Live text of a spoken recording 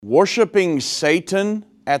worshiping Satan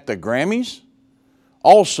at the Grammys?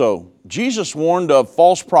 Also, Jesus warned of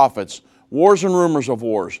false prophets, wars and rumors of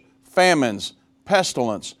wars, famines,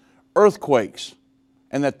 pestilence, earthquakes,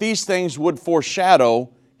 and that these things would foreshadow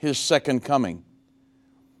His second coming.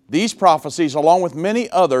 These prophecies, along with many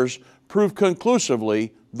others, prove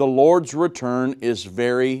conclusively the Lord's return is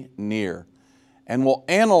very near. And we'll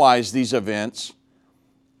analyze these events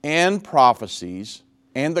and prophecies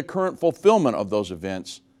and the current fulfillment of those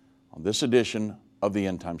events on this edition of the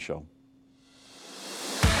End Time Show.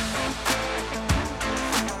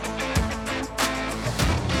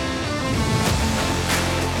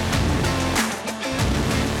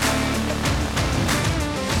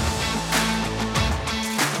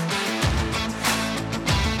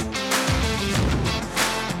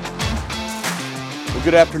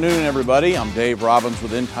 Good afternoon, everybody. I'm Dave Robbins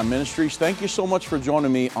with End Time Ministries. Thank you so much for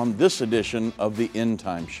joining me on this edition of the End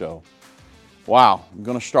Time Show. Wow, I'm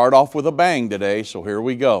going to start off with a bang today, so here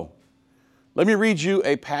we go. Let me read you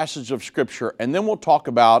a passage of Scripture, and then we'll talk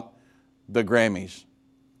about the Grammys.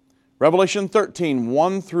 Revelation 13,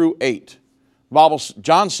 1 through 8.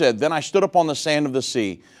 John said, "Then I stood upon the sand of the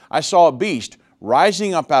sea. I saw a beast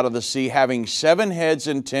rising up out of the sea, having 7 heads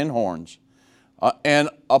and 10 horns, and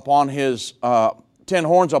upon his 10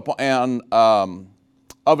 horns up, and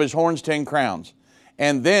of his horns 10 crowns,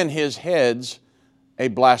 and then his heads a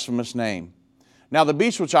blasphemous name. Now the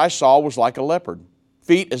beast which I saw was like a leopard,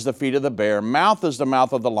 feet as the feet of the bear, mouth as the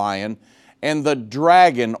mouth of the lion, and the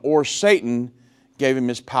dragon, or Satan, gave him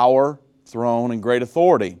his power, throne, and great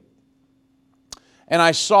authority. And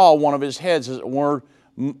I saw one of his heads, as it were,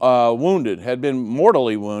 wounded, had been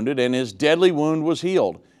mortally wounded, and his deadly wound was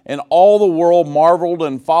healed. And all the world marveled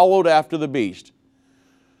and followed after the beast."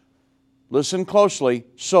 Listen closely.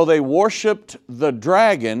 "So they worshiped the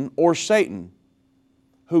dragon," or Satan,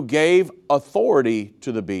 "who gave authority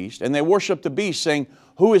to the beast. And they worshiped the beast, saying,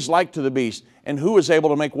 'Who is like to the beast, and who is able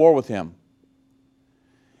to make war with him?'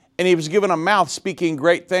 And he was given a mouth speaking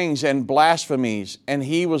great things and blasphemies, and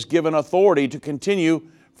he was given authority to continue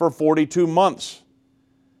for 42 months.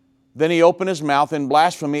 Then he opened his mouth in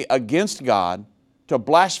blasphemy against God, to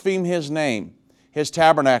blaspheme His name, His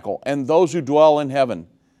tabernacle, and those who dwell in heaven.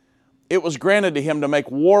 It was granted to him to make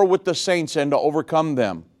war with the saints and to overcome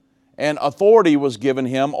them. And authority was given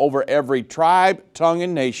him over every tribe, tongue,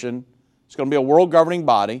 and nation." It's going to be a world governing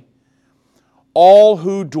body. "All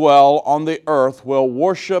who dwell on the earth will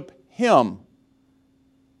worship Him,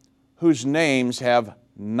 whose names have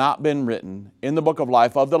not been written in the book of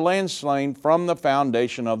life of the Lamb slain from the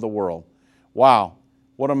foundation of the world." Wow,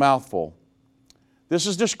 what a mouthful. This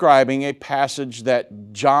is describing a passage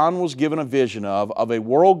that John was given a vision of a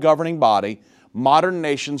world governing body, modern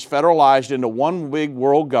nations federalized into one big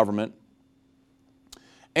world government,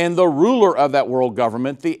 and the ruler of that world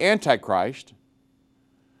government, the Antichrist,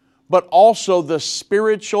 but also the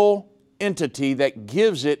spiritual entity that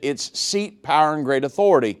gives it its seat, power, and great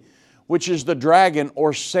authority, which is the dragon,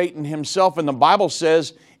 or Satan himself. And the Bible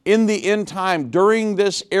says in the end time, during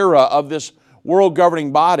this era of this world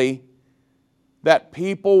governing body, that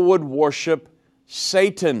people would worship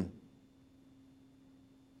Satan.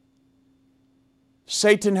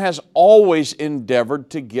 Satan has always endeavored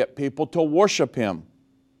to get people to worship him.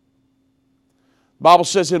 The Bible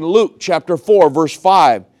says in Luke chapter 4, verse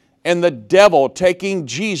 5, "And the devil, taking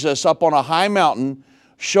Jesus up on a high mountain,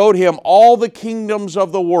 showed him all the kingdoms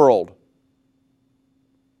of the world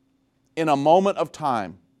in a moment of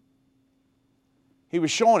time." He was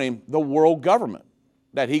showing him the world government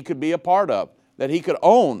that he could be a part of, that he could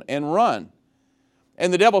own and run.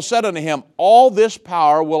 "And the devil said unto him, All this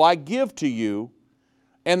power will I give to you,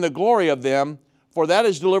 and the glory of them, for that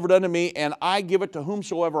is delivered unto me, and I give it to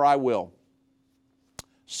whomsoever I will."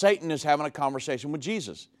 Satan is having a conversation with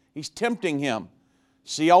Jesus. He's tempting him.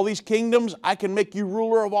 "See all these kingdoms? I can make you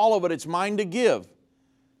ruler of all of it. It's mine to give.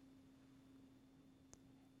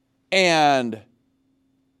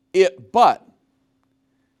 But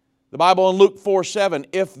the Bible in Luke 4:7,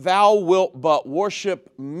 "If thou wilt but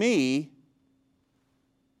worship me,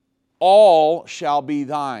 all shall be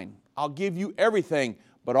thine." I'll give you everything,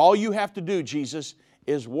 but all you have to do, Jesus,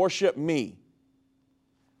 is worship me.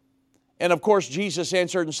 And of course, Jesus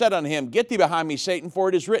answered and said unto him, "Get thee behind me, Satan, for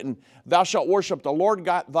it is written, Thou shalt worship the Lord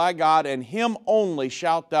God, thy God, and Him only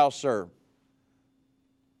shalt thou serve."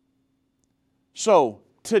 So,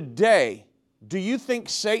 today, do you think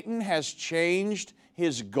Satan has changed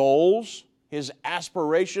his goals, his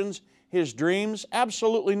aspirations, his dreams?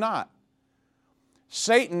 Absolutely not.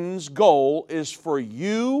 Satan's goal is for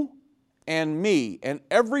you and me and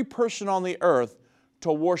every person on the earth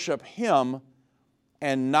to worship him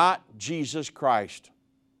and not Jesus Christ.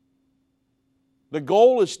 The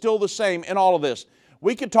goal is still the same in all of this.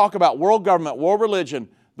 We could talk about world government, world religion,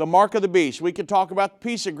 the mark of the beast. We could talk about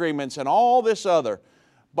peace agreements and all this other.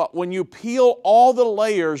 But when you peel all the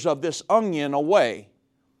layers of this onion away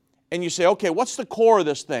and you say, okay, what's the core of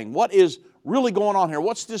this thing? What is really going on here?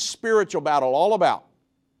 What's this spiritual battle all about?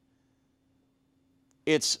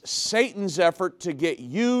 It's Satan's effort to get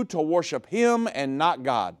you to worship him and not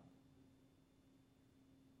God.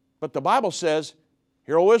 But the Bible says,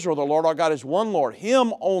 "Hear, O Israel, the Lord our God is one Lord.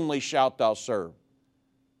 Him only shalt thou serve."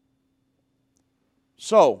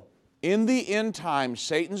 So, in the end time,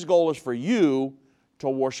 Satan's goal is for you to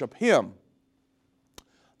worship him.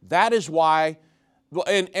 That is why,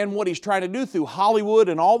 and what he's trying to do through Hollywood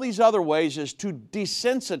and all these other ways is to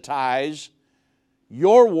desensitize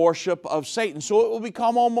your worship of Satan so it will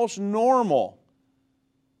become almost normal.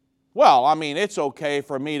 Well, I mean, it's okay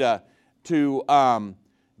for me to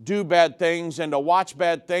do bad things and to watch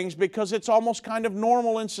bad things because it's almost kind of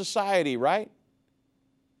normal in society, right?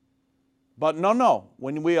 But no.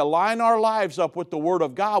 When we align our lives up with the Word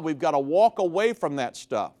of God, we've got to walk away from that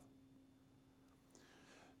stuff.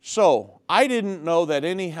 So, I didn't know that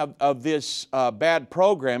any of this bad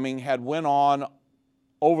programming had went on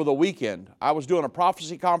over the weekend. I was doing a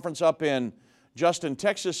prophecy conference up in Justin,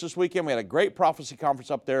 Texas this weekend. We had a great prophecy conference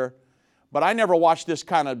up there, but I never watched this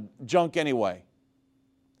kind of junk anyway.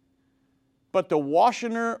 But the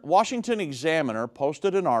Washington Examiner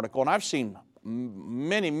posted an article, and I've seen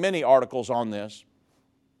many articles on this,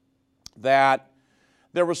 that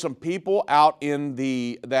there were some people out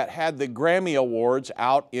that had the Grammy Awards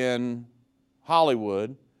out in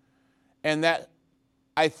Hollywood, and that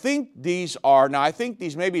I think these may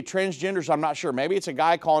be transgenders, I'm not sure. Maybe it's a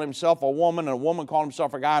guy calling himself a woman and a woman calling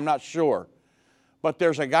himself a guy, I'm not sure. But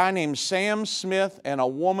there's a guy named Sam Smith and a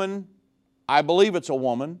woman, I believe it's a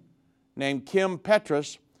woman, named Kim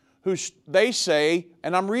Petras, who they say,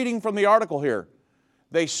 and I'm reading from the article here,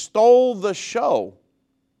 they stole the show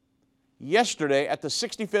yesterday at the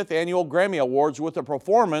 65th Annual Grammy Awards with a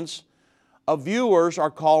performance of viewers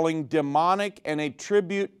are calling demonic and a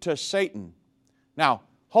tribute to Satan. Now,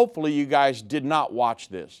 hopefully you guys did not watch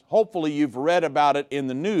this. Hopefully you've read about it in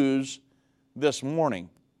the news this morning.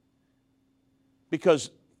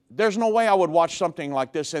 Because there's no way I would watch something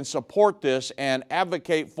like this and support this and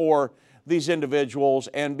advocate for these individuals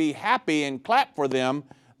and be happy and clap for them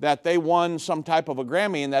that they won some type of a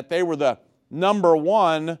Grammy and that they were the number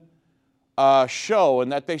one show,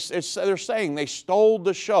 and that they're saying they stole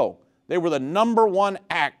the show. They were the number one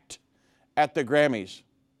act at the Grammys.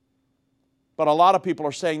 But a lot of people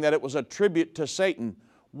are saying that it was a tribute to Satan.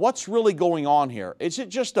 What's really going on here? Is it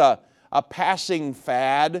just a passing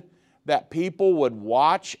fad that people would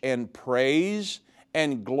watch and praise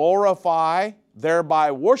and glorify,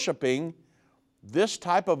 thereby worshiping this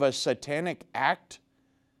type of a satanic act,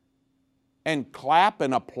 and clap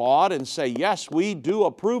and applaud and say, yes, we do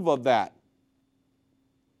approve of that?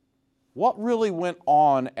 What really went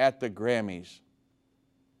on at the Grammys?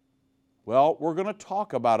 Well, we're going to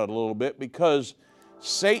talk about it a little bit, because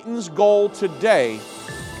Satan's goal today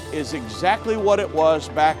is exactly what it was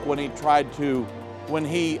back when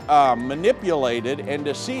he manipulated and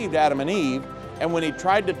deceived Adam and Eve, and when he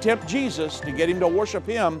tried to tempt Jesus to get him to worship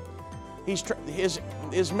him.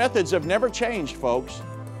 His methods have never changed, folks.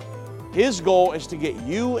 His goal is to get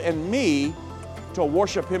you and me to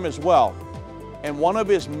worship him as well. And one of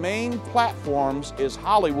his main platforms is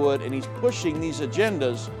Hollywood, and he's pushing these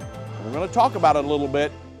agendas. And we're going to talk about it a little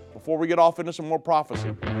bit before we get off into some more prophecy.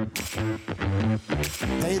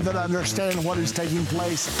 They that understand what is taking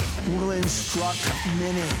place will instruct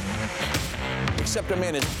many. Except a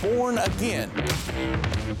man is born again,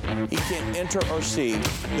 he can't enter or see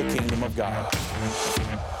the kingdom of God.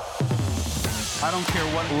 I don't care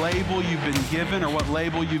what label you've been given or what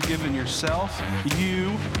label you've given yourself.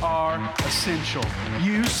 You are essential.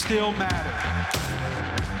 You still matter.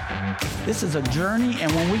 This is a journey,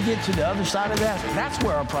 and when we get to the other side of that, that's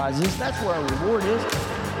where our prize is. That's where our reward is.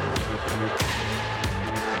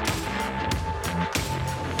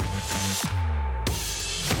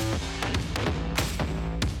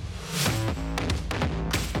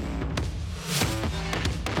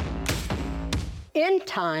 End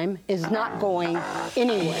time is not going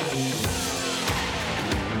anywhere.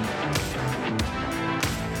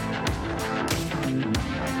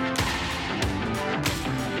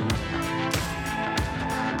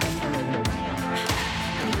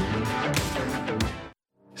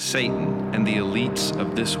 Satan and the elites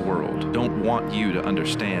of this world don't want you to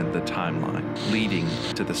understand the timeline leading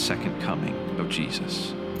to the second coming of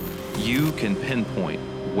Jesus. You can pinpoint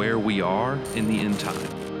where we are in the end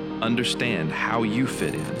time. understand how you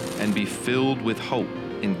fit in, and be filled with hope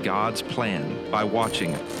in God's plan by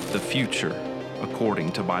watching The Future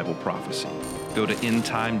According to Bible Prophecy. Go to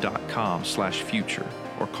endtime.com/future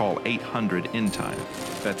or call 800-ENDTIME.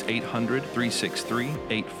 That's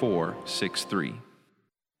 800-363-8463.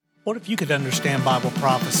 What if you could understand Bible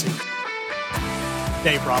prophecy?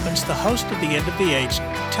 Dave Robbins, the host of the End of the Age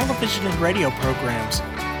television and radio programs,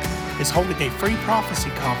 is holding a free prophecy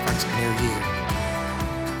conference near you.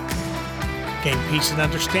 Gain peace and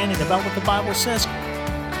understanding about what the Bible says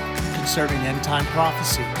concerning end-time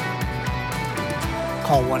prophecy.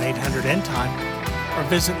 Call 1-800-ENDTIME or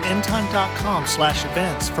visit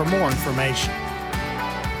endtime.com/events for more information.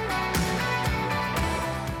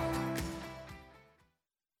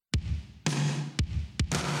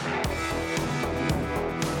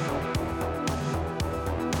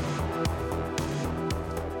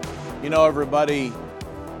 You know, everybody,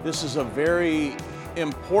 this is a very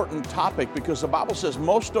important topic because the Bible says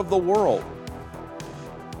most of the world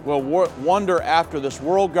will wander after this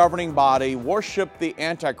world governing body, worship the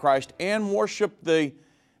Antichrist, and worship the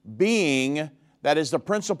being that is the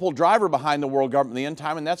principal driver behind the world government in the end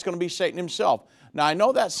time, and that's going to be Satan himself. Now, I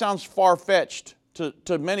know that sounds far-fetched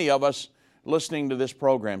to many of us listening to this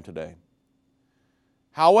program today.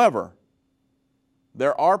 However,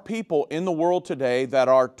 there are people in the world today that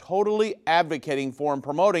are totally advocating for and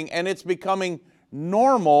promoting, and it's becoming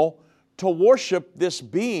normal to worship this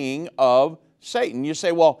being of Satan. You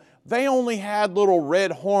say, well, they only had little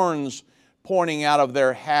red horns pointing out of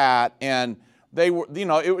their hat, and they were,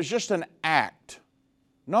 it was just an act.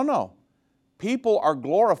 No. People are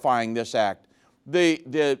glorifying this act.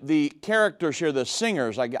 The characters here, the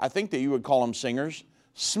singers, I think that you would call them singers,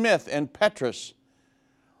 Smith and Petrus.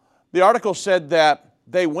 The article said that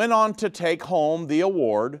they went on to take home the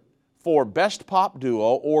award for Best Pop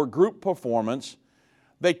Duo or Group Performance.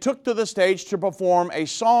 They took to the stage to perform a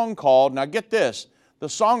song called, now get this, the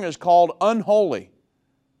song is called Unholy.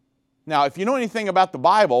 Now, if you know anything about the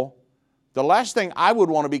Bible, the last thing I would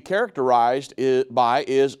want to be characterized by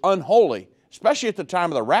is unholy, especially at the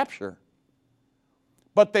time of the rapture.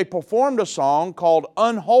 But they performed a song called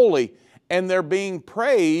Unholy, and they're being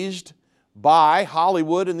praised by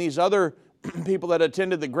Hollywood and these other people that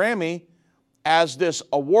attended the Grammy as this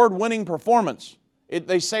award-winning performance.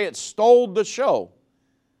 They say it stole the show.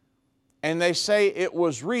 And they say it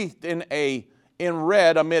was wreathed in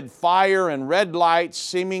red amid fire and red lights,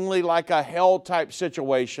 seemingly like a hell-type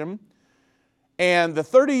situation. And the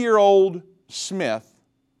 30-year-old Smith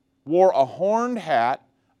wore a horned hat,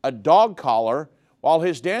 a dog collar, while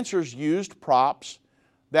his dancers used props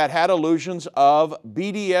that had allusions of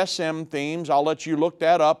BDSM themes. I'll let you look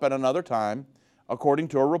that up at another time, according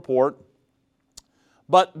to a report.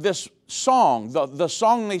 But this song, the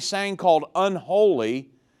song they sang called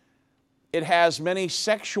Unholy, it has many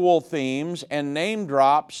sexual themes and name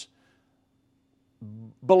drops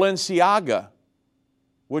Balenciaga,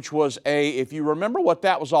 which was if you remember what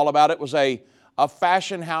that was all about, it was a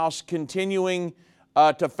fashion house continuing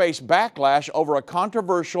to face backlash over a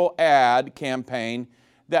controversial ad campaign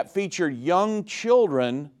that featured young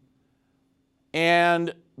children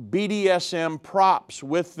and BDSM props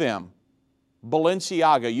with them.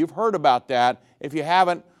 Balenciaga, you've heard about that. If you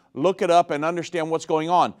haven't, look it up and understand what's going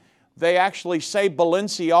on. They actually say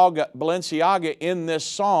Balenciaga in this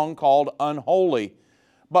song called Unholy.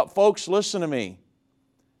 But folks, listen to me.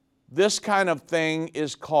 This kind of thing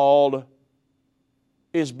is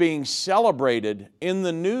being celebrated in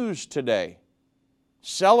the news today.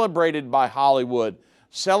 Celebrated by Hollywood.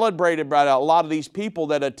 Celebrated by a lot of these people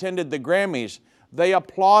that attended the Grammys. They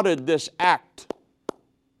applauded this act.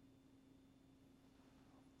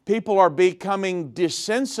 People are becoming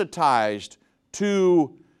desensitized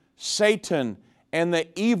to Satan and the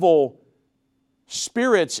evil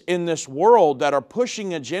spirits in this world that are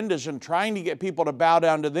pushing agendas and trying to get people to bow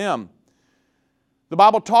down to them. The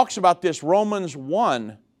Bible talks about this, Romans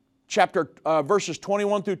 1, verses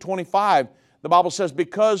 21 through 25. The Bible says,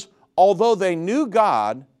 because although they knew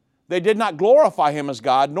God, they did not glorify Him as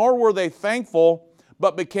God, nor were they thankful,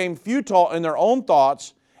 but became futile in their own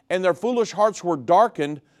thoughts, and their foolish hearts were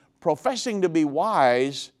darkened. Professing to be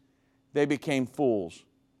wise, they became fools,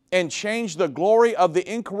 and changed the glory of the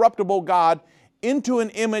incorruptible God into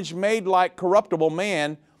an image made like corruptible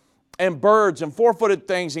man, and birds and four-footed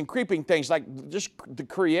things and creeping things, like just the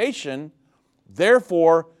creation.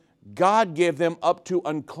 Therefore, God gave them up to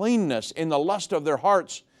uncleanness in the lust of their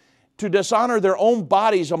hearts, to dishonor their own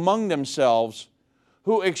bodies among themselves,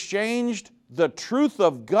 who exchanged the truth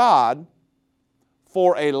of God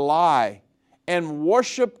for a lie, and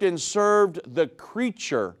worshiped and served the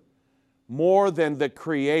creature more than the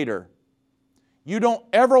Creator. You don't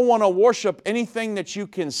ever want to worship anything that you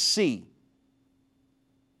can see.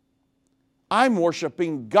 I'm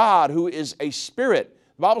worshiping God who is a spirit.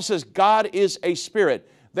 The Bible says God is a spirit.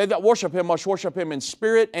 They that worship Him must worship Him in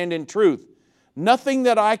spirit and in truth. Nothing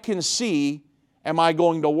that I can see am I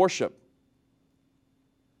going to worship.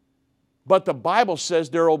 But the Bible says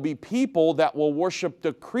there will be people that will worship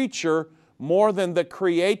the creature more than the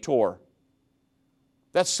Creator.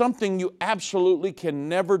 That's something you absolutely can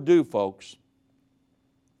never do, folks.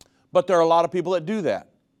 But there are a lot of people that do that.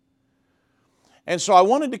 And so I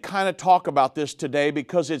wanted to kind of talk about this today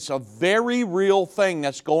because it's a very real thing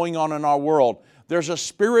that's going on in our world. There's a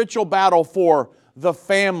spiritual battle for the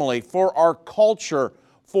family, for our culture,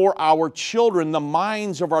 for our children, the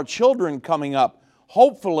minds of our children coming up.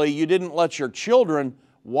 Hopefully you didn't let your children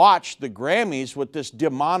watch the Grammys with this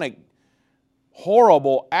demonic,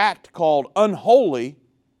 horrible act called Unholy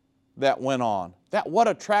that went on. What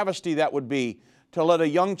a travesty that would be, to let a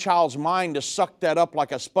young child's mind to suck that up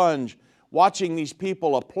like a sponge, watching these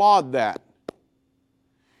people applaud that.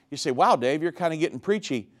 You say, wow, Dave, you're kind of getting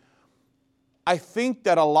preachy. I think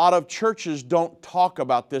that a lot of churches don't talk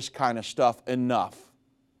about this kind of stuff enough.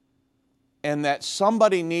 And that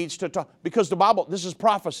somebody needs to talk, because the Bible, this is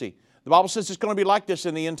prophecy. The Bible says it's going to be like this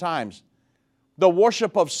in the end times. The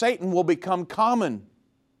worship of Satan will become common.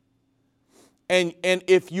 And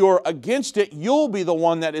if you're against it, you'll be the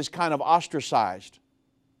one that is kind of ostracized.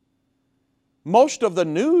 Most of the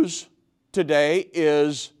news today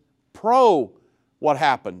is pro what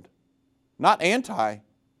happened, not anti.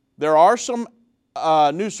 There are some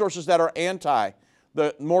news sources that are anti,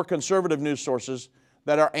 the more conservative news sources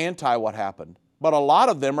that are anti what happened. But a lot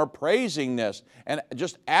of them are praising this and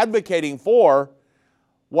just advocating for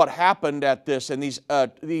what happened at this and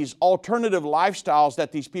these alternative lifestyles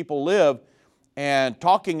that these people live, and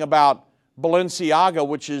talking about Balenciaga,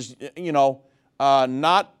 which is,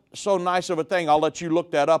 not so nice of a thing. I'll let you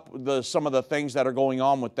look that up, some of the things that are going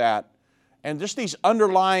on with that. And just these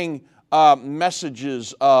underlying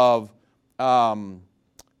messages of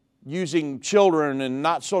using children in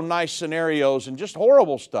not so nice scenarios and just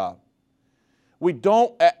horrible stuff. We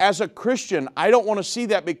don't, as a Christian, I don't want to see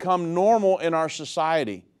that become normal in our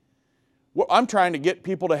society. I'm trying to get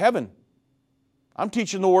people to heaven. I'm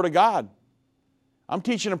teaching the Word of God. I'm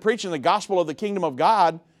teaching and preaching the gospel of the kingdom of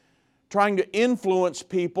God, trying to influence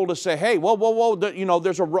people to say, hey, whoa,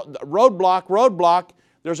 there's a roadblock,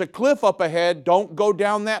 there's a cliff up ahead, don't go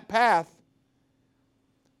down that path.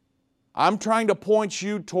 I'm trying to point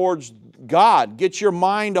you towards God. Get your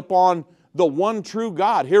mind upon the one true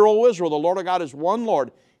God. Hear, O Israel, the Lord our God is one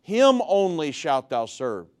Lord. Him only shalt thou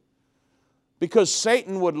serve. Because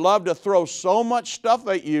Satan would love to throw so much stuff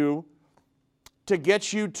at you to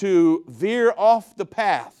get you to veer off the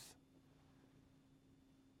path.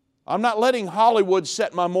 I'm not letting Hollywood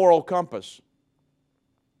set my moral compass.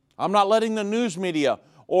 I'm not letting the news media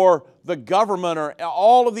or the government or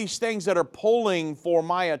all of these things that are pulling for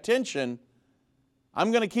my attention.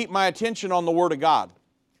 I'm going to keep my attention on the Word of God.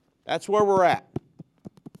 That's where we're at.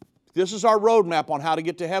 This is our roadmap on how to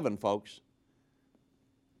get to heaven, folks.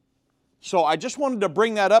 So I just wanted to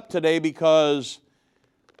bring that up today because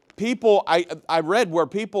people, I read where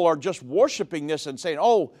people are just worshiping this and saying,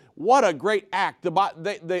 oh, what a great act.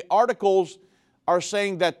 The articles are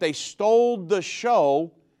saying that they stole the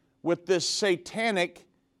show with this satanic,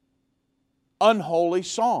 unholy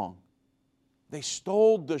song. They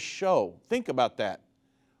stole the show. Think about that.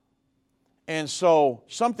 And so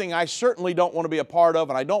something I certainly don't want to be a part of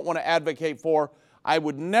and I don't want to advocate for. I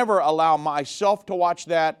would never allow myself to watch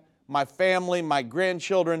that, my family, my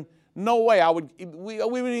grandchildren. No way we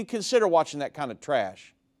would even consider watching that kind of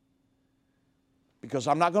trash. Because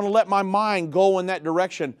I'm not going to let my mind go in that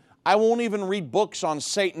direction. I won't even read books on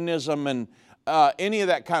Satanism and any of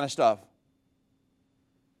that kind of stuff.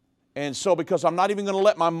 And so because I'm not even going to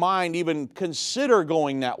let my mind even consider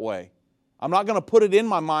going that way. I'm not going to put it in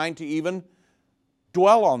my mind to even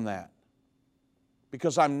dwell on that.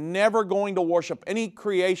 Because I'm never going to worship any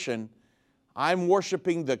creation. I'm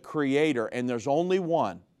worshiping the Creator, and there's only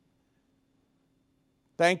one.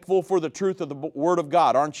 Thankful for the truth of the Word of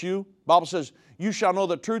God, aren't you? The Bible says, you shall know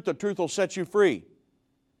the truth will set you free.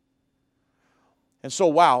 And so,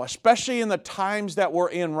 wow, especially in the times that we're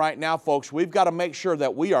in right now, folks, we've got to make sure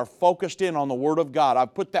that we are focused in on the Word of God.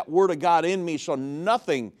 I've put that Word of God in me so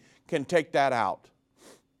nothing can take that out.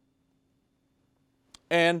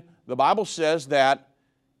 And the Bible says that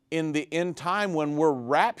in the end time when we're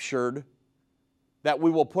raptured, that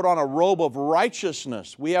we will put on a robe of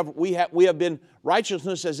righteousness. We have been,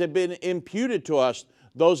 righteousness has been imputed to us,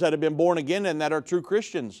 those that have been born again and that are true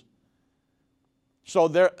Christians. So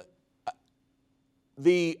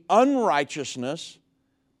the unrighteousness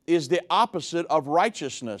is the opposite of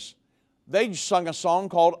righteousness. They sung a song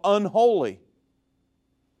called Unholy.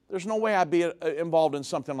 There's no way I'd be involved in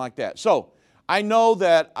something like that. So I know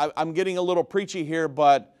that I'm getting a little preachy here,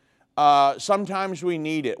 but sometimes we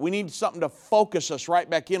need it. We need something to focus us right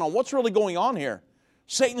back in on what's really going on here.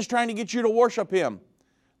 Satan's trying to get you to worship him.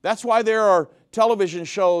 That's why there are television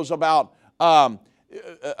shows about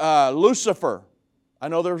Lucifer. I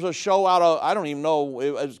know there was a show out of, I don't even know,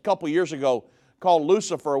 it was a couple years ago called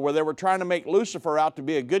Lucifer, where they were trying to make Lucifer out to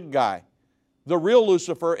be a good guy. The real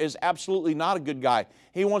Lucifer is absolutely not a good guy.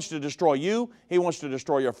 He wants to destroy you. He wants to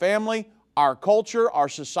destroy your family, our culture, our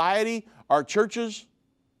society, our churches.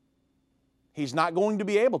 He's not going to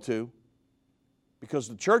be able to, because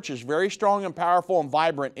the church is very strong and powerful and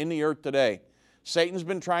vibrant in the earth today. Satan's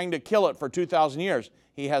been trying to kill it for 2,000 years.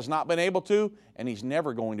 He has not been able to, and he's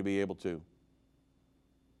never going to be able to.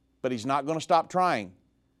 But he's not going to stop trying.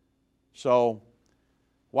 So,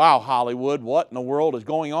 wow, Hollywood, what in the world is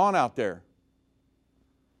going on out there?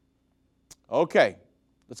 Okay,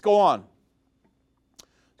 let's go on.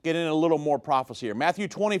 Let's get into a little more prophecy here. Matthew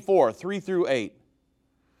 24, 3 through 8.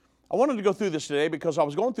 I wanted to go through this today because I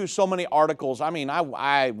was going through so many articles. I mean,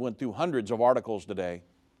 I went through hundreds of articles today.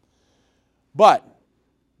 But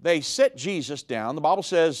they set Jesus down. The Bible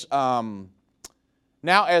says,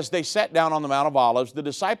 now as they sat down on the Mount of Olives, the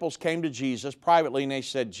disciples came to Jesus privately and they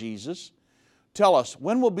said, Jesus, tell us,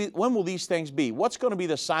 when will these things be? What's going to be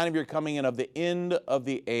the sign of your coming and of the end of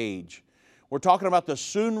the age? We're talking about the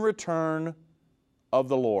soon return of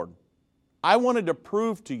the Lord. I wanted to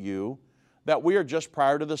prove to you that we are just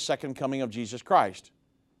prior to the second coming of Jesus Christ.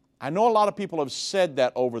 I know a lot of people have said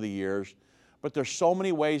that over the years, but there's so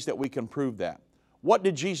many ways that we can prove that. What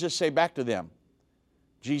did Jesus say back to them?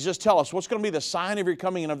 Jesus, tell us, what's going to be the sign of your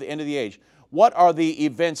coming and of the end of the age? What are the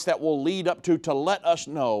events that will lead up to let us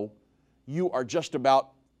know you are just about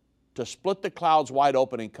to split the clouds wide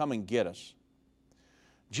open and come and get us?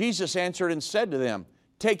 Jesus answered and said to them,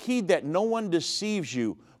 take heed that no one deceives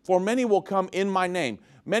you, for many will come in my name.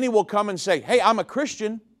 Many will come and say, hey, I'm a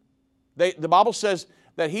Christian. The Bible says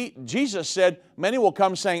that Jesus said, many will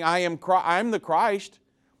come saying, I'm the Christ,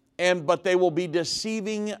 but they will be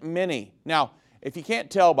deceiving many. Now, if you can't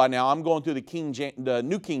tell by now, I'm going through the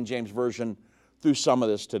New King James Version through some of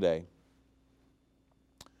this today.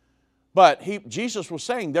 But Jesus was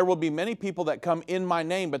saying there will be many people that come in my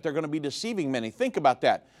name, but they're going to be deceiving many. Think about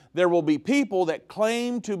that. There will be people that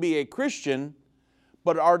claim to be a Christian,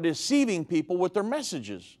 but are deceiving people with their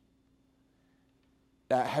messages.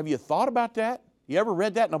 Have you thought about that? You ever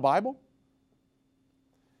read that in the Bible?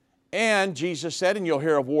 And Jesus said, and you'll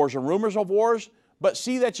hear of wars and rumors of wars, but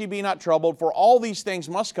see that ye be not troubled, for all these things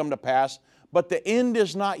must come to pass, but the end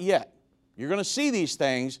is not yet. You're going to see these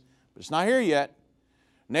things, but it's not here yet.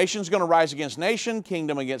 Nation's going to rise against nation,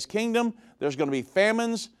 kingdom against kingdom. There's going to be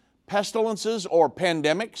famines, pestilences, or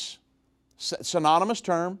pandemics, synonymous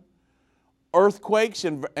term, earthquakes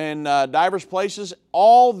in diverse places.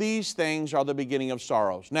 All these things are the beginning of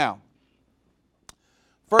sorrows. Now,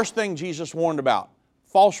 first thing Jesus warned about,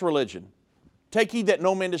 false religion. Take heed that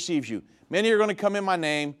no man deceives you. Many are going to come in my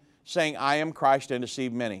name, saying, I am Christ, and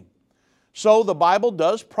deceive many. So the Bible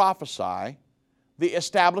does prophesy the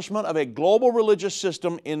establishment of a global religious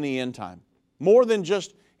system in the end time. More than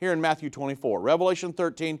just here in Matthew 24, Revelation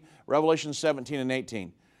 13, Revelation 17 and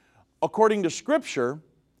 18. According to Scripture,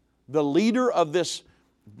 the leader of this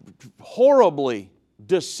horribly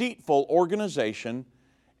deceitful organization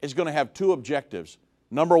is going to have two objectives.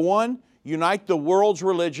 Number one, unite the world's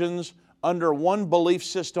religions under one belief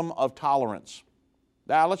system of tolerance.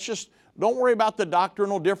 Now, don't worry about the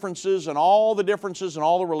doctrinal differences and all the differences in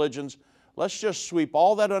all the religions. Let's just sweep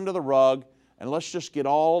all that under the rug and let's just get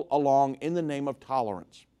all along in the name of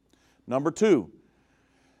tolerance. Number two,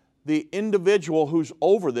 the individual who's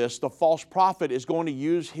over this, the false prophet, is going to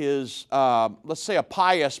use his, let's say, a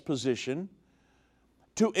pious position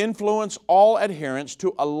to influence all adherents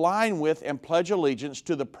to align with and pledge allegiance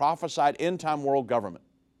to the prophesied end-time world government.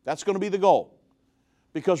 That's going to be the goal.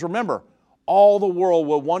 Because remember, all the world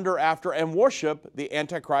will wonder after and worship the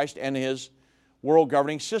Antichrist and his world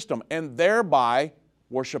governing system, and thereby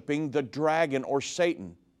worshiping the dragon or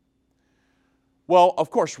Satan. Well, of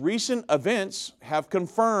course, recent events have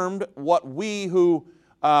confirmed what we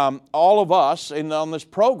all of us on this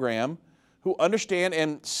program who understand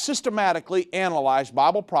and systematically analyze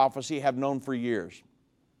Bible prophecy have known for years.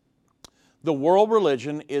 The world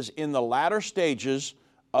religion is in the latter stages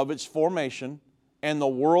of its formation, and the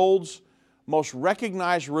world's most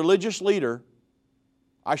recognized religious leader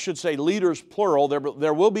I should say leaders plural,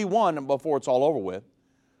 there will be one before it's all over with.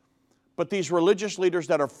 But these religious leaders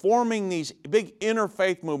that are forming these big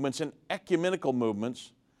interfaith movements and ecumenical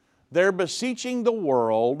movements, they're beseeching the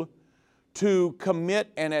world to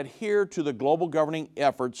commit and adhere to the global governing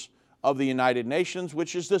efforts of the United Nations,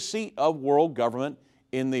 which is the seat of world government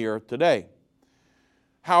in the earth today.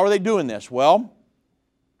 How are they doing this? Well,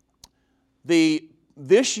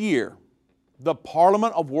 this year, the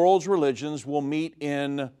Parliament of World Religions will meet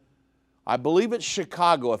in, I believe it's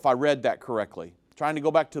Chicago, if I read that correctly. Trying to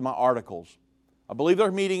go back to my articles. I believe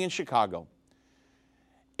they're meeting in Chicago.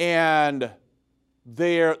 And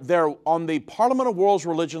they're on the Parliament of World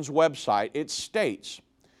Religions website, it states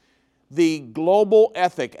the global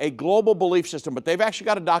ethic, a global belief system, but they've actually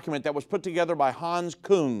got a document that was put together by Hans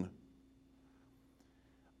Kuhn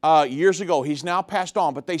years ago. He's now passed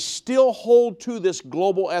on, but they still hold to this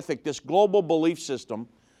global ethic, this global belief system.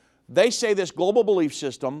 They say this global belief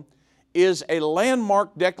system is a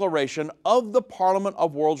landmark declaration of the Parliament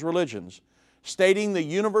of World Religions, stating the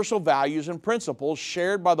universal values and principles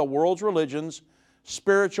shared by the world's religions,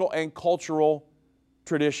 spiritual and cultural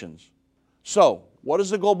traditions. So, what does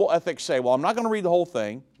the global ethics say? Well, I'm not going to read the whole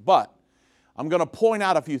thing, but I'm going to point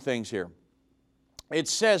out a few things here. It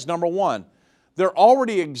says, number one, there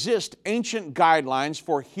already exist ancient guidelines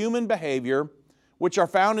for human behavior which are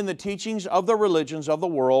found in the teachings of the religions of the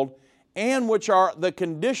world and which are the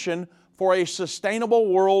condition for a sustainable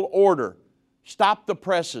world order. Stop the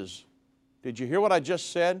presses. Did you hear what I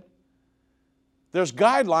just said? There's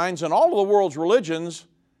guidelines in all of the world's religions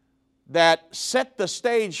that set the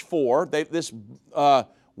stage for this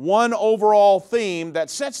one overall theme that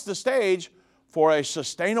sets the stage for a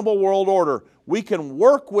sustainable world order. We can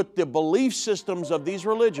work with the belief systems of these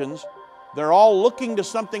religions. They're all looking to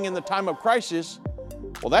something in the time of crisis.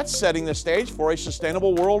 Well, that's setting the stage for a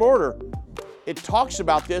sustainable world order. It talks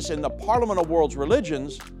about this in the Parliament of World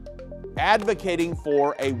Religions, advocating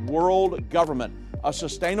for a world government, a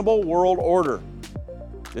sustainable world order.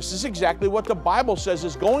 This is exactly what the Bible says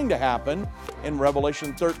is going to happen in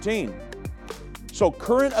Revelation 13. So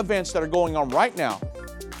current events that are going on right now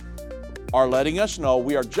are letting us know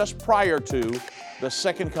we are just prior to the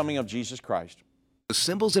second coming of Jesus Christ. The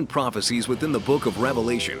symbols and prophecies within the book of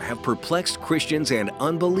Revelation have perplexed Christians and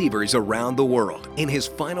unbelievers around the world. In his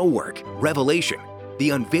final work, Revelation,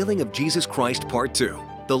 The Unveiling of Jesus Christ Part 2,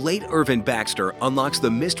 the late Irvin Baxter unlocks the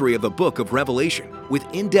mystery of the book of Revelation with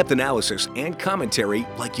in-depth analysis and commentary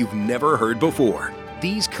like you've never heard before.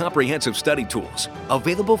 These comprehensive study tools,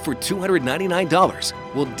 available for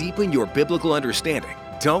 $299, will deepen your biblical understanding.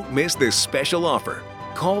 Don't miss this special offer.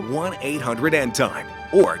 Call 1-800-END-TIME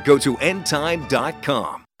or go to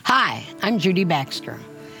endtime.com. Hi, I'm Judy Baxter.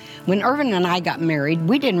 When Irvin and I got married,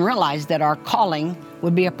 we didn't realize that our calling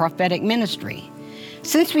would be a prophetic ministry.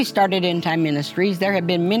 Since we started End Time Ministries, there have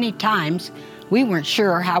been many times we weren't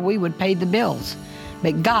sure how we would pay the bills,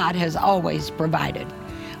 but God has always provided.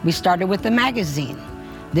 We started with a magazine,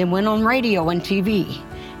 then went on radio and TV,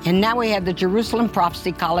 and now we have the Jerusalem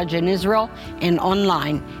Prophecy College in Israel and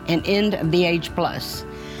online and End of the Age Plus.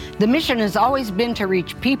 The mission has always been to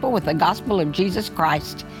reach people with the gospel of Jesus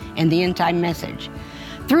Christ and the end time message.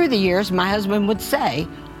 Through the years, my husband would say,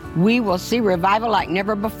 we will see revival like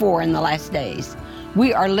never before in the last days.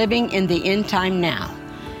 We are living in the end time now.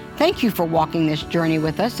 Thank you for walking this journey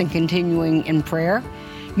with us and continuing in prayer.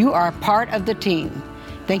 You are a part of the team.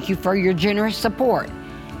 Thank you for your generous support.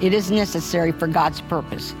 It is necessary for God's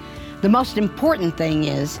purpose. The most important thing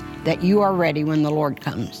is that you are ready when the Lord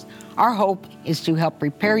comes. Our hope is to help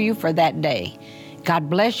prepare you for that day. God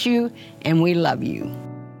bless you, and we love you.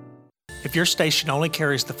 If your station only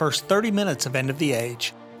carries the first 30 minutes of End of the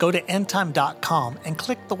Age, go to endtime.com and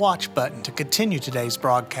click the watch button to continue today's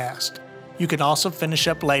broadcast. You can also finish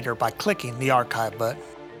up later by clicking the archive button.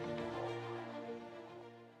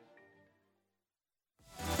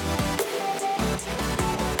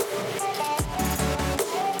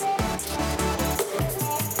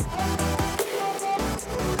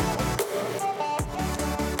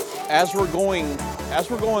 As we're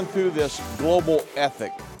going through this global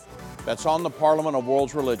ethic that's on the Parliament of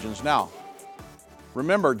World Religions. Now,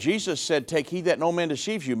 remember, Jesus said, take heed that no man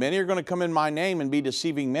deceives you. Many are going to come in my name and be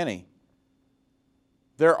deceiving many.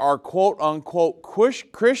 There are quote-unquote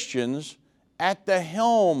Christians at the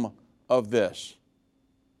helm of this.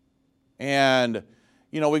 And,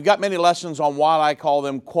 we've got many lessons on why I call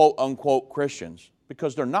them quote-unquote Christians,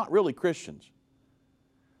 because they're not really Christians.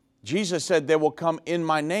 Jesus said they will come in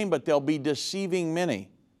my name, but they'll be deceiving many.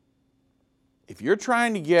 If you're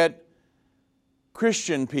trying to get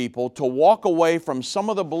Christian people to walk away from some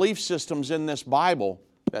of the belief systems in this Bible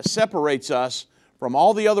that separates us from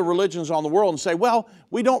all the other religions on the world and say, well,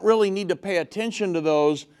 we don't really need to pay attention to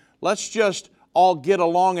those. Let's just all get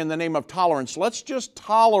along in the name of tolerance. Let's just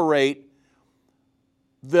tolerate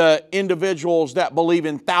the individuals that believe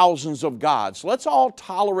in thousands of gods. Let's all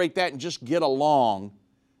tolerate that and just get along.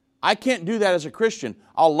 I can't do that as a Christian.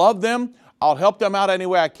 I'll love them. I'll help them out any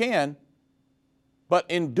way I can. But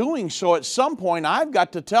in doing so, at some point, I've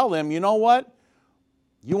got to tell them, you know what?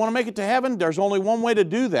 You want to make it to heaven? There's only one way to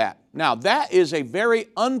do that. Now, that is a very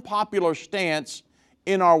unpopular stance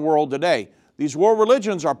in our world today. These world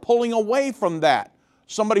religions are pulling away from that.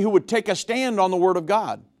 Somebody who would take a stand on the Word of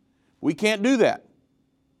God. We can't do that.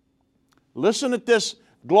 Listen at this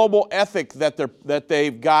global ethic that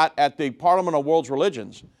they've got at the Parliament of World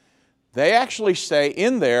Religions. They actually say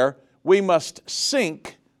in there, we must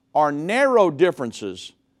sink our narrow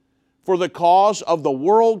differences for the cause of the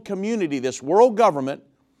world community, this world government,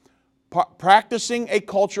 practicing a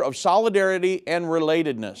culture of solidarity and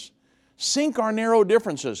relatedness. Sink our narrow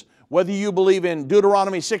differences. Whether you believe in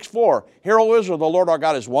Deuteronomy 6:4, Hear, O Israel, the Lord our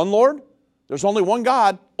God is one Lord, there's only one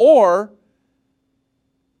God, or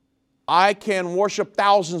I can worship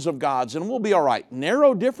thousands of gods and we'll be all right.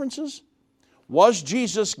 Narrow differences? Was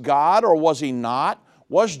Jesus God or was He not?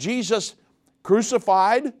 Was Jesus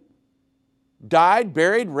crucified, died,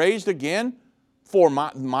 buried, raised again for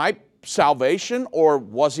my salvation, or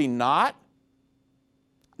was He not?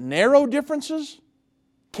 Narrow differences?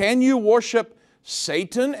 Can you worship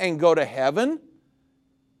Satan and go to heaven?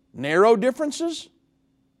 Narrow differences?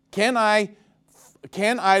 Can I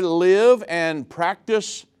live and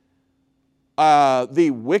practice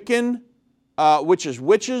the Wiccan, which is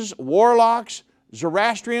witches, warlocks,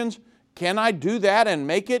 Zoroastrians? Can I do that and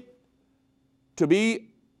make it to be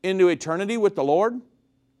into eternity with the Lord?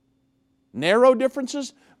 Narrow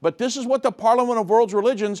differences? But this is what the Parliament of World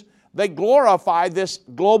Religions, they glorify this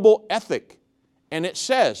global ethic. And it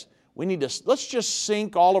says, let's just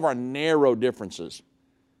sink all of our narrow differences.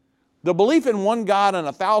 The belief in one God and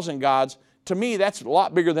 1,000 gods, to me, that's a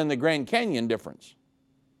lot bigger than the Grand Canyon difference.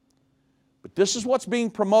 But this is what's being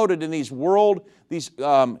promoted in these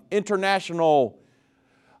international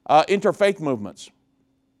interfaith movements.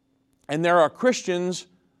 And there are Christians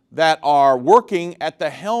that are working at the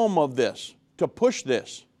helm of this, to push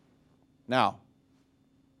this. Now,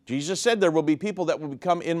 Jesus said there will be people that will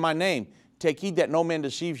come in my name. Take heed that no man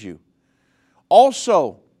deceives you.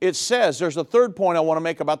 Also, it says, there's a third point I want to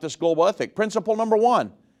make about this global ethic. Principle number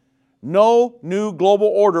 1, no new global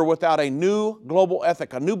order without a new global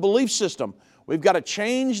ethic, a new belief system. We've got to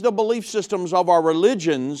change the belief systems of our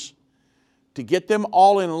religions to get them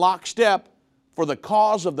all in lockstep for the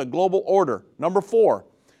cause of the global order. Number 4,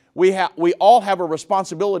 we all have a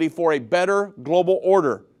responsibility for a better global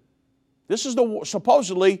order. This is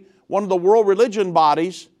supposedly one of the world religion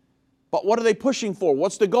bodies, but what are they pushing for?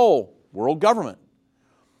 What's the goal? World government.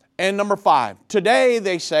 And number 5, today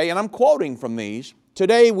they say, and I'm quoting from these,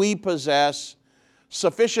 today we possess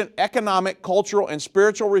sufficient economic, cultural, and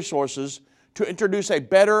spiritual resources to introduce a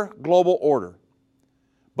better global order.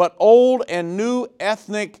 But old and new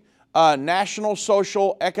ethnic, national,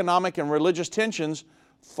 social, economic, and religious tensions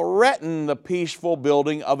threaten the peaceful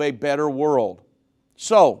building of a better world.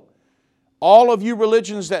 So, all of you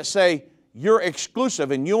religions that say you're exclusive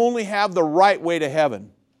and you only have the right way to heaven,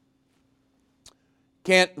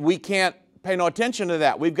 we can't pay no attention to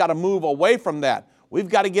that. We've got to move away from that. We've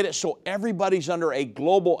got to get it so everybody's under a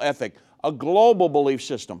global ethic, a global belief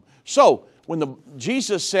system. So, when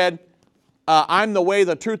Jesus said, I'm the way,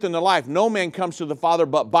 the truth, and the life, no man comes to the Father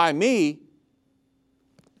but by me,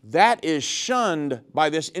 that is shunned by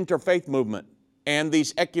this interfaith movement and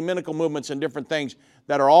these ecumenical movements and different things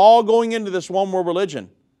that are all going into this one world religion.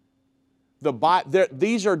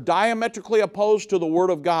 These are diametrically opposed to the Word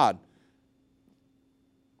of God.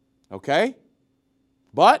 Okay?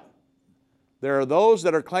 But there are those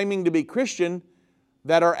that are claiming to be Christian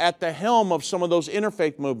that are at the helm of some of those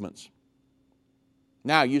interfaith movements.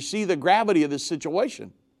 Now, you see the gravity of this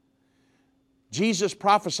situation. Jesus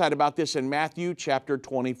prophesied about this in Matthew chapter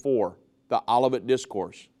 24, the Olivet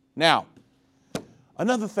Discourse. Now,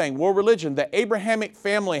 another thing, world religion, the Abrahamic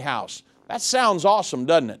family house. That sounds awesome,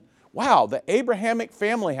 doesn't it? Wow, the Abrahamic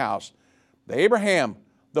family house. The Abraham,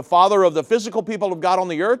 the father of the physical people of God on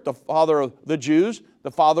the earth, the father of the Jews, the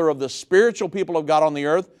father of the spiritual people of God on the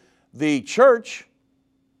earth, the church.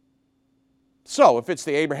 So, if it's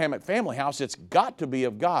the Abrahamic family house, it's got to be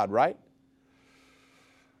of God, right?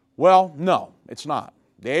 Well, no, it's not.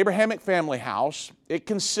 The Abrahamic family house, it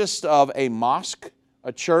consists of a mosque,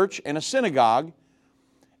 a church, and a synagogue,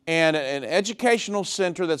 and an educational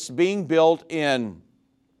center that's being built in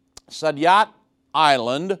Sadyat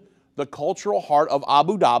Island, the cultural heart of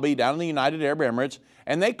Abu Dhabi down in the United Arab Emirates,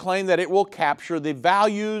 and they claim that it will capture the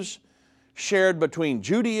values shared between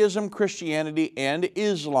Judaism, Christianity, and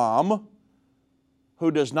Islam, who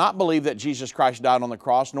does not believe that Jesus Christ died on the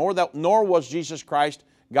cross, nor was Jesus Christ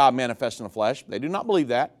God manifest in the flesh. They do not believe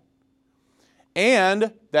that.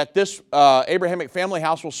 And that this Abrahamic family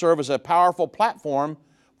house will serve as a powerful platform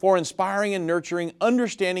for inspiring and nurturing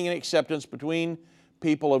understanding and acceptance between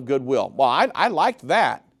people of goodwill. Well, I liked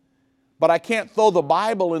that, but I can't throw the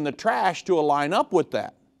Bible in the trash to align up with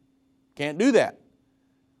that. Can't do that.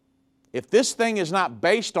 If this thing is not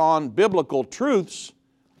based on biblical truths,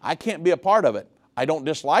 I can't be a part of it. I don't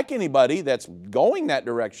dislike anybody that's going that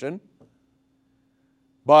direction,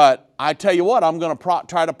 but I tell you what, I'm going to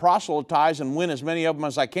try to proselytize and win as many of them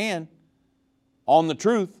as I can on the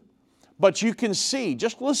truth. But you can see,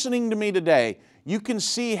 just listening to me today, you can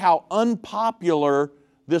see how unpopular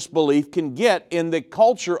this belief can get in the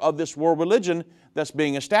culture of this world religion that's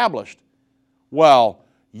being established. Well,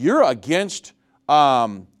 you're against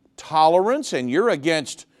tolerance, and you're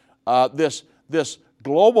against this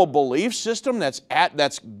global belief system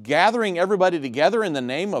that's gathering everybody together in the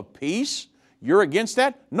name of peace. You're against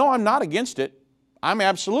that? No, I'm not against it. I'm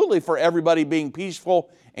absolutely for everybody being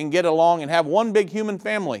peaceful and get along and have one big human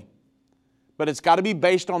family. But it's got to be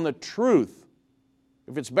based on the truth.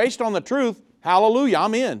 If it's based on the truth, hallelujah,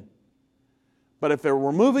 I'm in. But if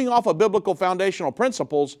we're moving off of biblical foundational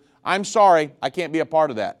principles, I'm sorry, I can't be a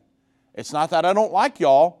part of that. It's not that I don't like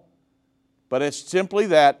y'all, but it's simply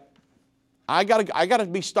that I got to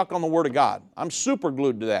be stuck on the Word of God. I'm super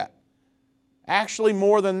glued to that. Actually,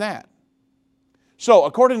 more than that. So,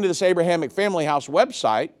 according to this Abrahamic Family House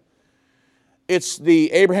website, it's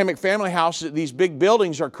the Abrahamic Family House. These big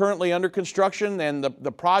buildings are currently under construction, and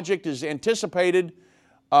the project is anticipated.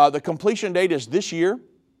 The completion date is this year,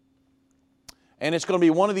 and it's going to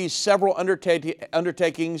be one of these several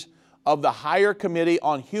undertakings of the Higher Committee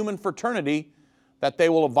on Human Fraternity that they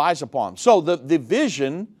will advise upon. So the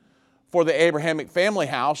vision for the Abrahamic Family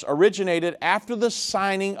House originated after the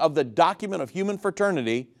signing of the Document of Human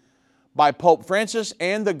Fraternity by Pope Francis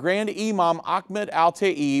and the Grand Imam Ahmed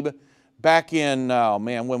Al-Taib back in,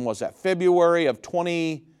 when was that? February of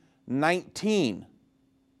 2019.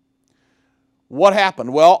 What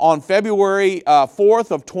happened? Well, on February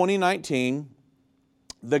 4th of 2019,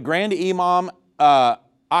 the Grand Imam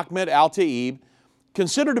Ahmed Al-Taib,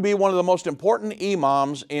 considered to be one of the most important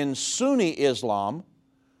imams in Sunni Islam,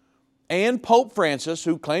 and Pope Francis,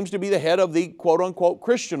 who claims to be the head of the quote-unquote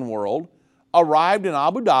Christian world, arrived in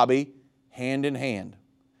Abu Dhabi hand in hand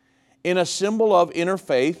in a symbol of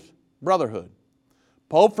interfaith brotherhood.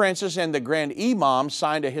 Pope Francis and the Grand Imam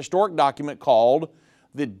signed a historic document called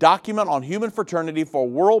the Document on Human Fraternity for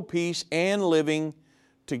World Peace and Living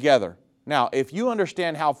Together. Now, if you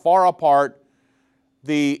understand how far apart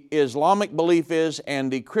the Islamic belief is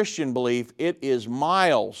and the Christian belief, it is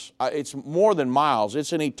miles. It's more than miles.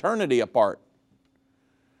 It's an eternity apart.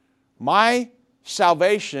 My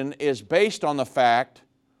salvation is based on the fact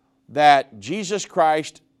that Jesus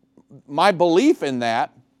Christ, my belief in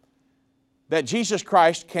that Jesus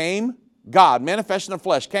Christ came, God, manifest in the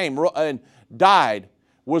flesh, came and died,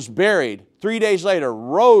 was buried, 3 days later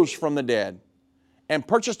rose from the dead, and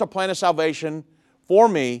purchased a plan of salvation for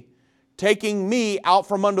me, taking me out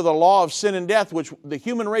from under the law of sin and death, which the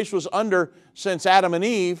human race was under since Adam and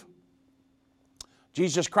Eve.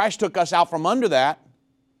 Jesus Christ took us out from under that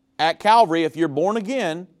at Calvary, if you're born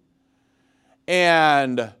again,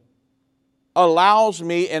 and allows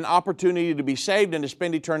me an opportunity to be saved and to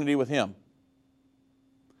spend eternity with Him.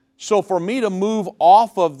 So for me to move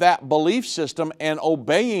off of that belief system and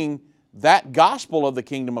obeying that gospel of the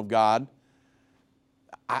kingdom of God,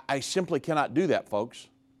 I simply cannot do that, folks.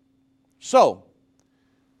 So,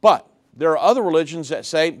 but there are other religions that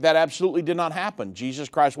say that absolutely did not happen. Jesus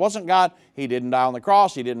Christ wasn't God. He didn't die on the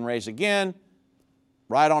cross. He didn't raise again.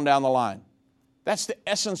 Right on down the line. That's the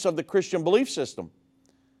essence of the Christian belief system.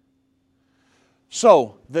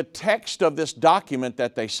 So, the text of this document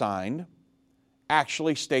that they signed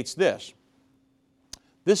actually states this.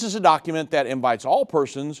 This is a document that invites all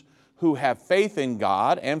persons who have faith in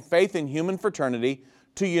God and faith in human fraternity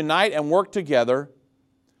to unite and work together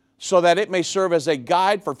so that it may serve as a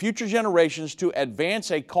guide for future generations to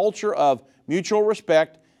advance a culture of mutual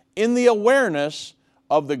respect in the awareness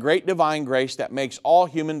of the great divine grace that makes all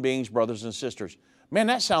human beings brothers and sisters. Man,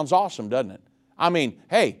 that sounds awesome, doesn't it? I mean,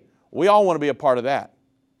 hey, we all want to be a part of that.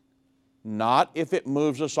 Not if it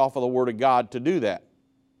moves us off of the Word of God to do that.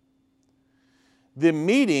 The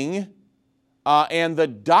meeting and the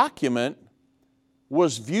document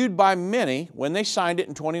was viewed by many, when they signed it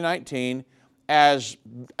in 2019, as,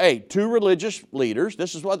 two religious leaders.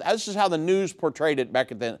 This is how the news portrayed it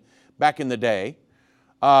back in the day.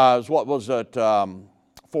 What was it, 4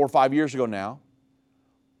 or 5 years ago now?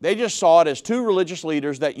 They just saw it as two religious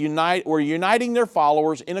leaders that were uniting their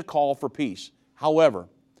followers in a call for peace. However,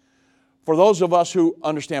 for those of us who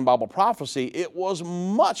understand Bible prophecy, it was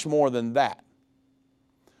much more than that.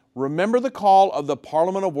 Remember the call of the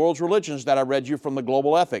Parliament of World Religions that I read you from the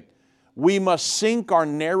Global Ethic. We must sink our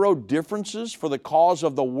narrow differences for the cause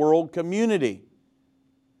of the world community.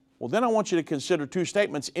 Well, then I want you to consider two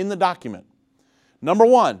statements in the document. Number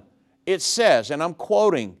one, it says, and I'm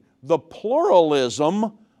quoting, the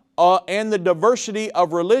pluralism and the diversity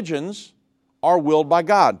of religions are willed by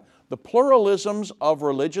God. The pluralisms of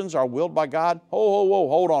religions are willed by God.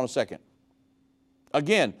 Hold on a second.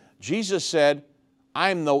 Again, Jesus said,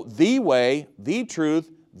 I am the way, the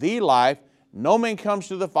truth, the life. No man comes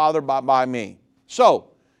to the Father but by me.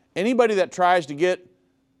 So, anybody that tries to get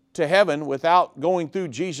to heaven without going through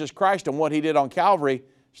Jesus Christ and what He did on Calvary,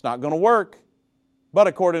 it's not going to work. But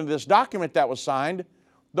according to this document that was signed,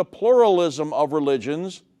 the pluralism of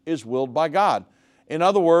religions is willed by God. In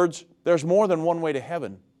other words, there's more than one way to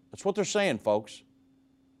heaven. That's what they're saying, folks.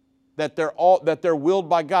 That they're willed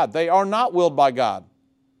by God. They are not willed by God.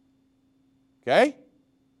 Okay?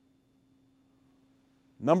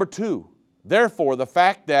 Number two, therefore the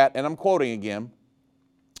fact that, and I'm quoting again,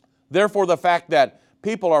 therefore the fact that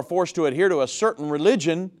people are forced to adhere to a certain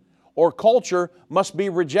religion or culture must be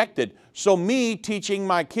rejected. So me teaching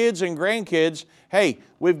my kids and grandkids, hey,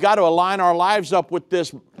 we've got to align our lives up with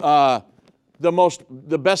this, the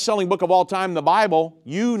best-selling book of all time, the Bible.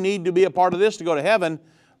 You need to be a part of this to go to heaven.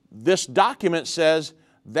 This document says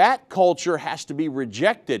that culture has to be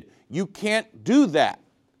rejected. You can't do that.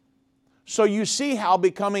 So you see how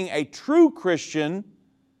becoming a true Christian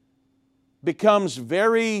becomes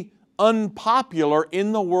very unpopular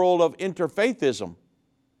in the world of interfaithism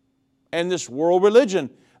and this world religion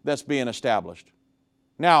that's being established.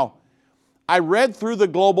 Now, I read through the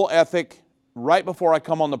Global Ethic right before I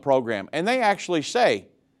come on the program, and they actually say,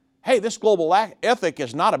 hey, this Global Ethic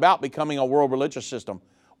is not about becoming a world religious system.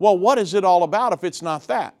 Well, what is it all about if it's not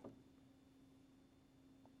that?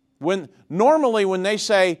 Normally when they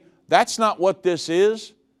say, that's not what this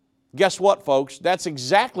is, guess what, folks? That's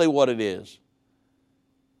exactly what it is.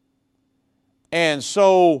 And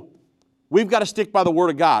so we've got to stick by the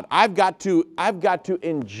Word of God. I've got to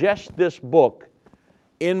ingest this book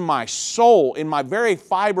in my soul, in my very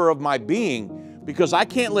fiber of my being, because I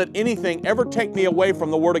can't let anything ever take me away from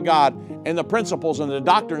the Word of God and the principles and the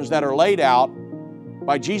doctrines that are laid out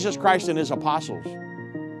by Jesus Christ and His apostles.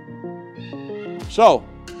 So,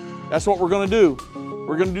 that's what we're going to do.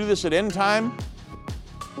 We're going to do this at End Time,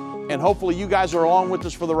 and hopefully you guys are along with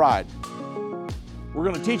us for the ride. We're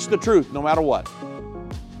going to teach the truth no matter what.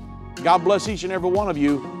 God bless each and every one of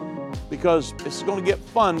you, because this is going to get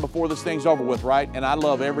fun before this thing's over with, right? And I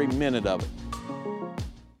love every minute of it.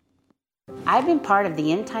 I've been part of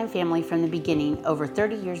the End Time family from the beginning over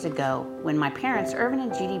 30 years ago when my parents, Irvin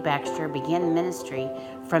and Judy Baxter, began ministry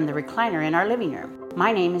from the recliner in our living room.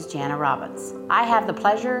 My name is Jana Robbins. I have the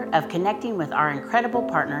pleasure of connecting with our incredible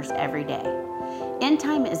partners every day. End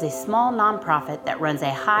Time is a small nonprofit that runs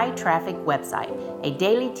a high-traffic website, a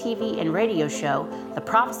daily TV and radio show, the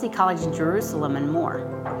Prophecy College in Jerusalem, and more.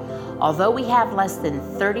 Although we have less than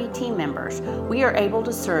 30 team members, we are able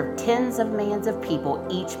to serve tens of millions of people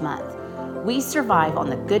each month. We survive on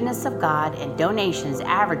the goodness of God and donations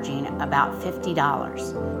averaging about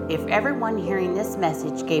 $50. If everyone hearing this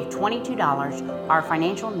message gave $22, our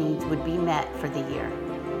financial needs would be met for the year.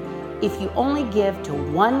 If you only give to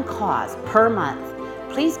one cause per month,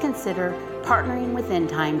 please consider partnering with End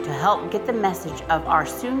Time to help get the message of our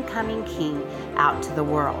soon-coming King out to the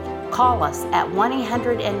world. Call us at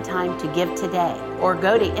 1-800-END-TIME to give today, or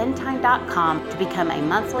go to endtime.com to become a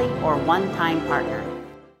monthly or one-time partner.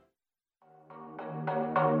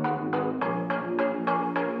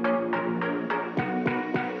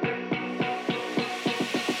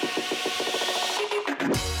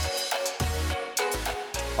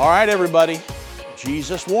 All right, everybody.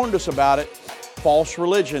 Jesus warned us about it. False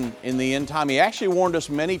religion in the end time. He actually warned us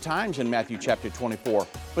many times in Matthew chapter 24.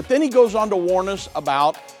 But then he goes on to warn us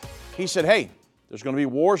about, he said, hey, there's going to be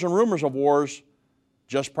wars and rumors of wars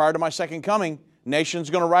just prior to my second coming. Nation's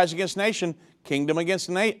going to rise against nation, kingdom against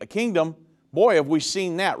kingdom. Boy, have we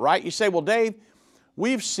seen that, right? You say, well, Dave,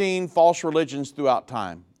 we've seen false religions throughout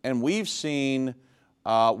time, and we've seen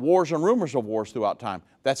wars and rumors of wars throughout time.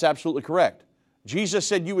 That's absolutely correct. Jesus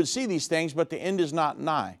said you would see these things, but the end is not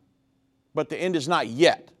nigh. But the end is not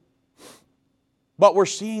yet. But we're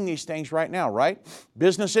seeing these things right now, right?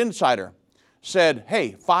 Business Insider said,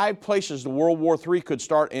 hey, 5 places the World War III could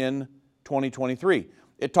start in 2023.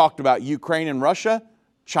 It talked about Ukraine and Russia,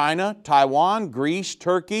 China, Taiwan, Greece,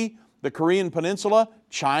 Turkey, the Korean Peninsula,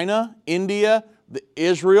 China, India,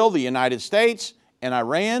 Israel, the United States, and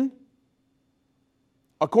Iran.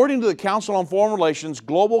 According to the Council on Foreign Relations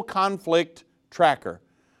Global Conflict Tracker,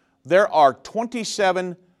 there are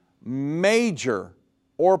 27 major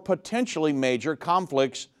or potentially major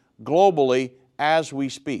conflicts globally as we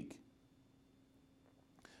speak.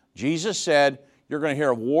 Jesus said you're going to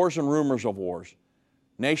hear of wars and rumors of wars.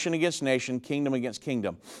 Nation against nation, kingdom against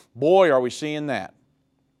kingdom. Boy, are we seeing that.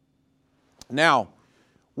 Now,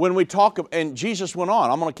 when we talk, and Jesus went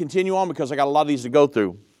on, I'm going to continue on because I got a lot of these to go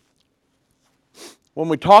through. When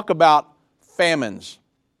we talk about famines,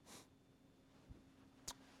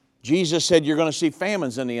 Jesus said you're going to see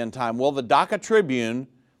famines in the end time. Well, the Dhaka Tribune,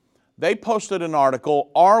 they posted an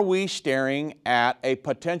article, are we staring at a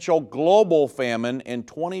potential global famine in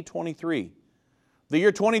 2023? The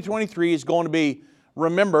year 2023 is going to be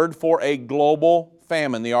remembered for a global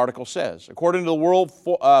famine, the article says. According to the World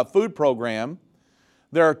Food Program,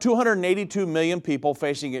 there are 282 million people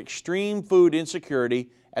facing extreme food insecurity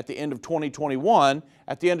at the end of 2021.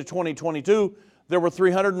 At the end of 2022, there were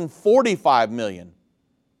 345 million.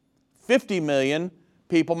 50 million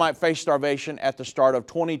people might face starvation at the start of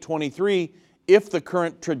 2023 if the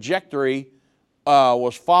current trajectory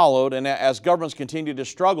was followed and as governments continue to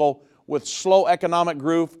struggle with slow economic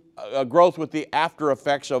growth with the after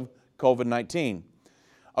effects of COVID-19.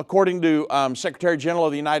 According to Secretary General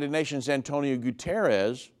of the United Nations, Antonio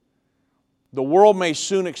Guterres, the world may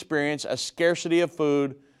soon experience a scarcity of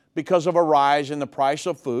food because of a rise in the price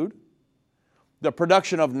of food. The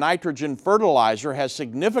production of nitrogen fertilizer has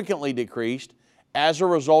significantly decreased as a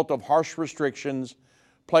result of harsh restrictions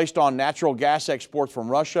placed on natural gas exports from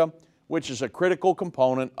Russia, which is a critical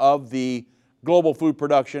component of the global food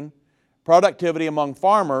production. Productivity among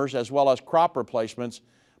farmers, as well as crop replacements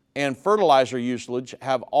and fertilizer usage,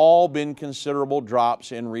 have all been considerable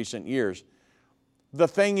drops in recent years. The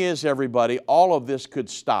thing is, everybody, all of this could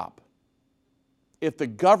stop if the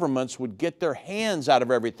governments would get their hands out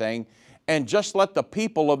of everything and just let the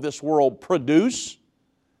people of this world produce.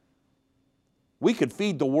 We could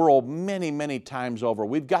feed the world many, many times over.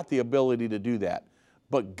 We've got the ability to do that.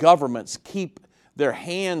 But governments keep their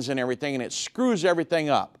hands in everything, and it screws everything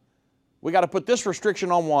up. We got to put this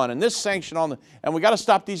restriction on one and this sanction on and we got to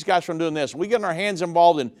stop these guys from doing this. We get our hands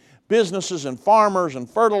involved in businesses and farmers and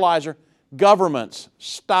fertilizer. Governments,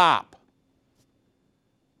 stop.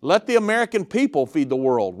 Let the American people feed the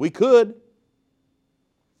world. We could,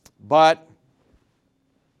 but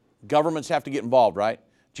governments have to get involved, right?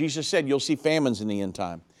 Jesus said you'll see famines in the end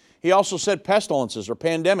time. He also said pestilences or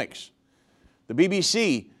pandemics. The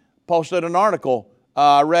BBC posted an article.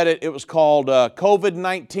 I read it. It was called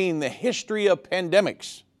COVID-19, The History of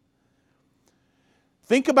Pandemics.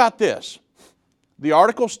 Think about this. The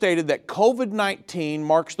article stated that COVID-19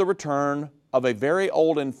 marks the return of a very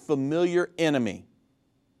old and familiar enemy.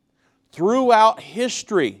 Throughout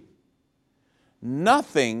history,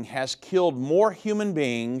 nothing has killed more human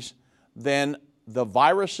beings than the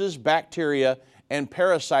viruses, bacteria, and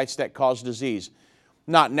parasites that cause disease.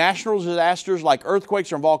 Not natural disasters like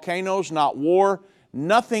earthquakes or volcanoes, not war.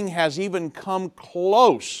 Nothing has even come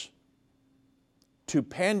close to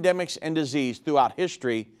pandemics and disease throughout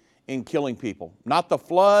history in killing people. Not the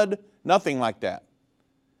flood, nothing like that.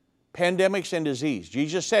 Pandemics and disease.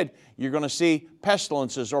 Jesus said you're going to see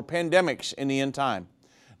pestilences or pandemics in the end time.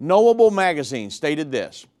 Knowable Magazine stated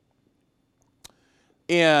this.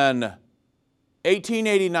 In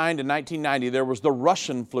 1889 to 1990, there was the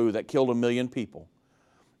Russian flu that killed 1 million people.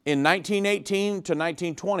 In 1918 to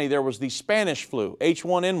 1920, there was the Spanish flu,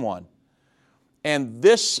 H1N1. And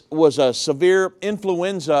this was a severe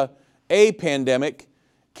influenza A pandemic,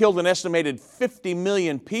 killed an estimated 50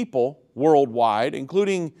 million people worldwide,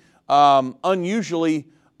 including unusually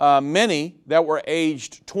many that were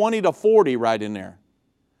aged 20 to 40 right in there.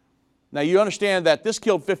 Now you understand that this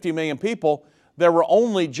killed 50 million people. There were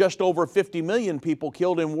only just over 50 million people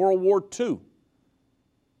killed in World War II.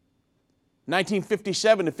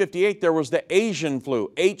 1957 to 58, there was the Asian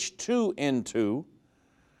flu, H2N2.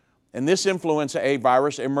 And this influenza A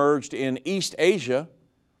virus emerged in East Asia,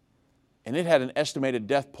 and it had an estimated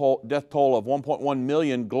death toll of 1.1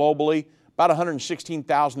 million globally, about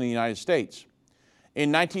 116,000 in the United States. In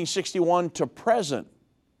 1961 to present,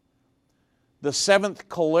 the 7th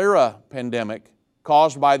cholera pandemic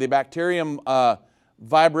caused by the bacterium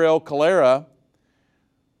Vibrio cholera.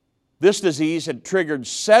 This disease had triggered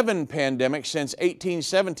 7 pandemics since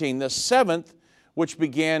 1817. The 7th, which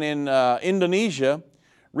began in Indonesia,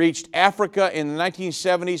 reached Africa in the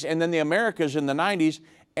 1970s and then the Americas in the 90s,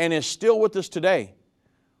 and is still with us today.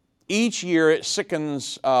 Each year it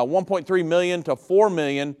sickens 1.3 million to 4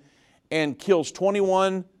 million and kills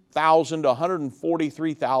 21,000 to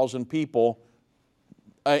 143,000 people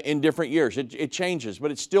in different years. It changes,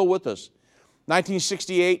 but it's still with us.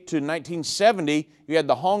 1968 to 1970, you had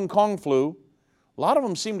the Hong Kong flu. A lot of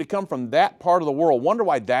them seem to come from that part of the world. Wonder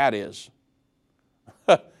why that is.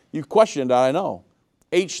 You questioned, I know.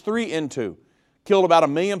 H3N2 killed about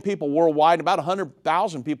 1 million people worldwide, about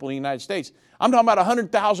 100,000 people in the United States. I'm talking about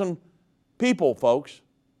 100,000 people, folks,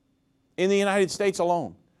 in the United States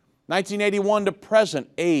alone. 1981 to present,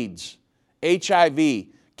 AIDS, HIV,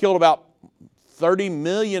 killed about 30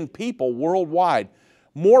 million people worldwide.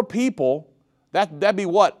 More people, that'd be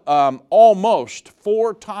what? Almost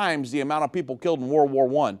 4 times the amount of people killed in World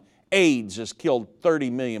War I. AIDS has killed 30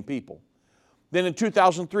 million people. Then in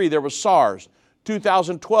 2003, there was SARS.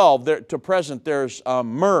 2012 to present, there's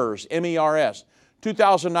MERS, M-E-R-S.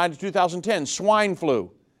 2009 to 2010, swine flu.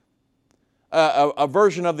 A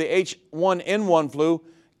version of the H1N1 flu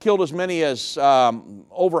killed as many as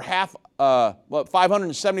over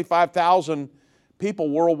 575,000 people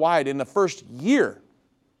worldwide in the first year.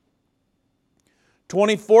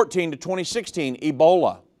 2014 to 2016,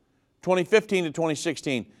 Ebola. 2015 to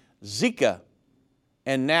 2016, Zika.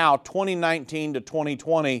 And now 2019 to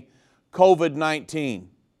 2020, COVID-19.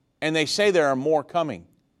 And they say there are more coming.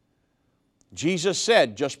 Jesus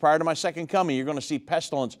said, just prior to my second coming, you're going to see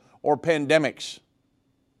pestilence or pandemics.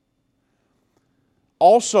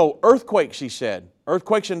 Also, earthquakes, he said.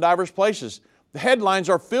 Earthquakes in diverse places. The headlines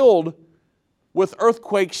are filled with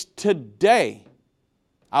earthquakes today.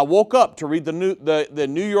 I woke up to read the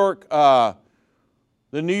New York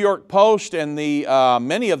Post and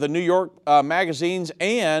many of the New York magazines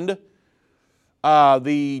and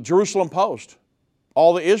the Jerusalem Post,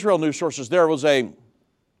 all the Israel news sources. There was an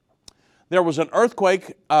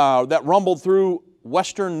earthquake that rumbled through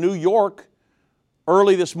western New York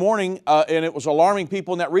early this morning, and it was alarming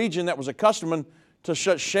people in that region that was accustomed to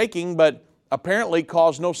such shaking, but apparently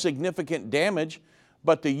caused no significant damage.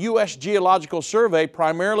 But the U.S. Geological Survey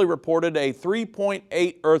primarily reported a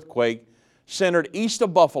 3.8 earthquake centered east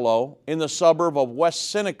of Buffalo in the suburb of West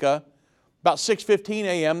Seneca about 6:15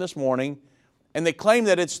 a.m. this morning, and they claim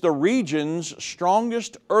that it's the region's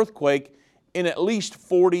strongest earthquake in at least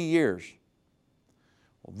 40 years.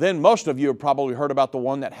 Well, then most of you have probably heard about the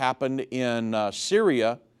one that happened in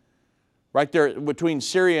Syria, right there between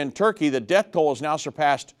Syria and Turkey. The death toll has now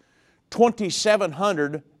surpassed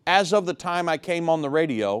 2,700 as of the time I came on the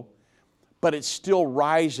radio, but it's still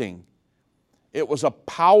rising. It was a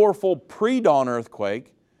powerful pre-dawn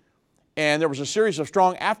earthquake, and there was a series of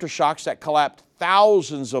strong aftershocks that collapsed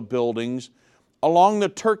thousands of buildings along the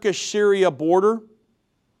Turkish-Syria border.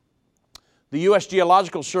 The U.S.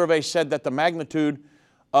 Geological Survey said that the magnitude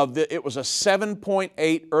of it was a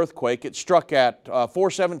 7.8 earthquake. It struck at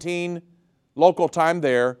 4:17 local time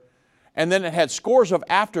there, and then it had scores of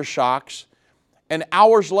aftershocks, and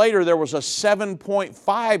hours later there was a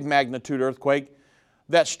 7.5 magnitude earthquake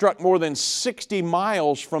that struck more than 60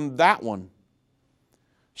 miles from that one.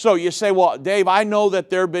 So you say, well, Dave, I know that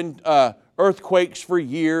there have been earthquakes for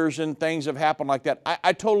years and things have happened like that.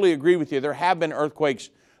 I totally agree with you. There have been earthquakes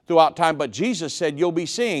throughout time, but Jesus said you'll be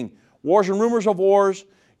seeing wars and rumors of wars,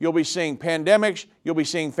 you'll be seeing pandemics, you'll be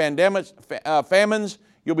seeing famines,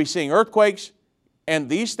 you'll be seeing earthquakes, and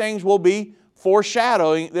these things will be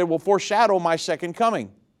foreshadowing, they will foreshadow my second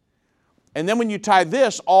coming. And then when you tie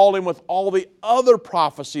this all in with all the other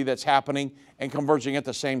prophecy that's happening and converging at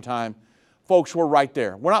the same time, folks, we're right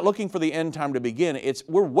there. We're not looking for the end time to begin.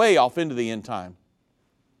 We're way off into the end time.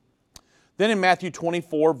 Then in Matthew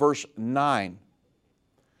 24, verse 9,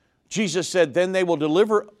 Jesus said, then they will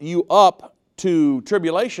deliver you up to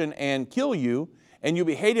tribulation and kill you, and you'll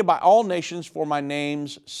be hated by all nations for my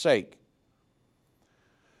name's sake.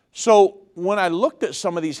 So when I looked at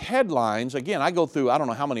some of these headlines, again, I go through, I don't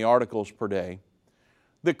know how many articles per day.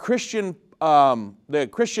 The Christian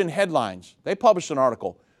headlines, they published an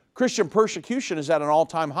article. Christian persecution is at an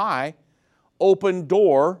all-time high. Open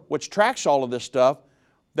Door, which tracks all of this stuff,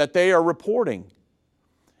 that they are reporting.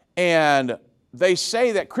 And they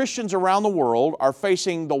say that Christians around the world are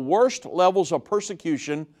facing the worst levels of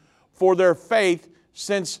persecution for their faith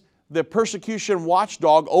since the persecution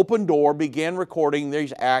watchdog Open Door began recording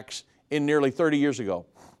these acts in nearly 30 years ago.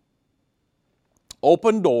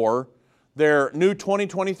 Open Door, their new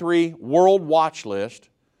 2023 World Watch List,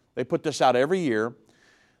 they put this out every year.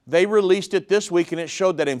 They released it this week, and it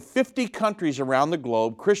showed that in 50 countries around the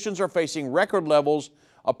globe, Christians are facing record levels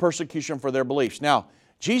of persecution for their beliefs. Now,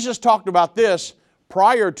 Jesus talked about this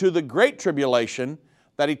prior to the Great Tribulation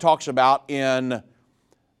that he talks about in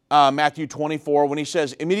Matthew 24, when he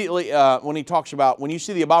says immediately, when he talks about, when you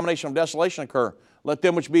see the abomination of desolation occur, let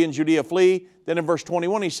them which be in Judea flee. Then in verse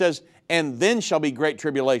 21 he says, and then shall be great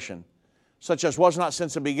tribulation, such as was not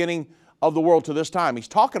since the beginning of the world to this time. He's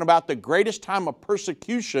talking about the greatest time of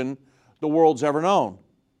persecution the world's ever known.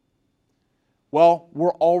 Well,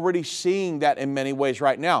 we're already seeing that in many ways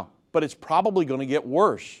right now, but it's probably going to get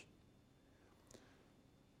worse.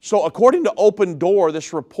 So according to Open Door,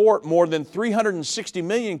 this report, more than 360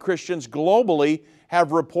 million Christians globally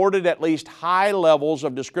have reported at least high levels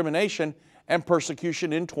of discrimination and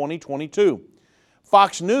persecution in 2022.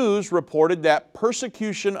 Fox News reported that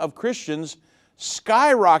persecution of Christians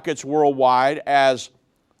skyrockets worldwide as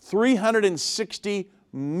 360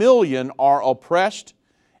 million are oppressed,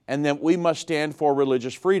 and that we must stand for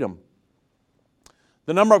religious freedom.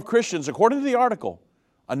 The number of Christians, according to the article,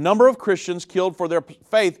 a number of Christians killed for their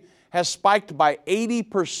faith has spiked by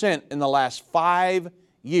 80% in the last 5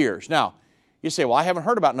 years. Now, you say, well, I haven't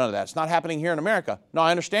heard about none of that. It's not happening here in America. No,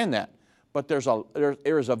 I understand that. But there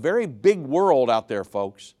is a very big world out there,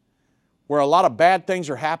 folks, where a lot of bad things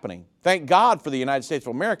are happening. Thank God for the United States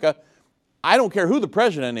of America. I don't care who the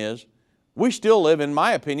president is. We still live, in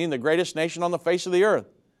my opinion, the greatest nation on the face of the earth.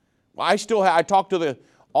 I talked to the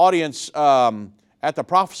audience at the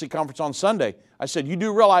prophecy conference on Sunday. I said, you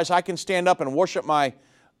do realize I can stand up and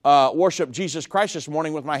worship Jesus Christ this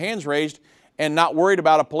morning with my hands raised and not worried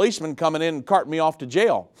about a policeman coming in and carting me off to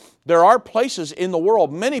jail. There are places in the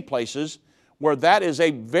world, many places, where that is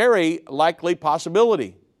a very likely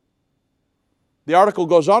possibility. The article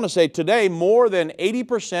goes on to say, today more than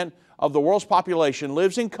 80% of the world's population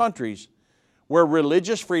lives in countries where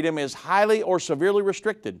religious freedom is highly or severely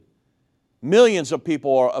restricted. Millions of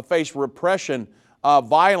people face repression,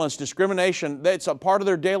 violence, discrimination. It's a part of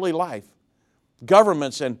their daily life.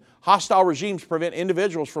 Governments and hostile regimes prevent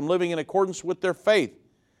individuals from living in accordance with their faith.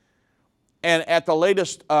 And at the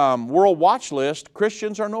latest World Watch list,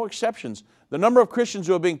 Christians are no exceptions. The number of Christians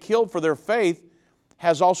who have been killed for their faith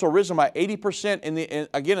has also risen by 80%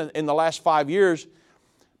 in the last 5 years.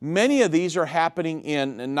 Many of these are happening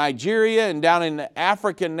in Nigeria and down in the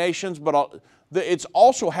African nations, but it's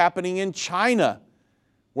also happening in China,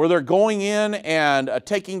 where they're going in and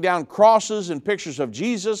taking down crosses and pictures of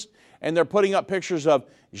Jesus, and they're putting up pictures of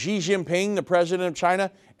Xi Jinping, the president of China,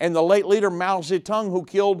 and the late leader Mao Zedong, who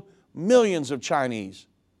killed millions of Chinese.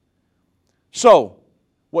 So,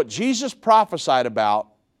 what Jesus prophesied about,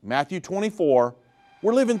 Matthew 24,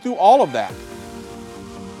 we're living through all of that.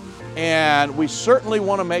 And we certainly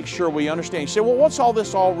want to make sure we understand. You say, well, what's all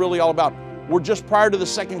this really all about? We're just prior to the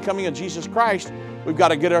second coming of Jesus Christ. We've got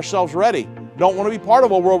to get ourselves ready. Don't want to be part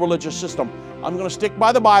of a world religious system. I'm going to stick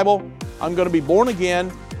by the Bible. I'm going to be born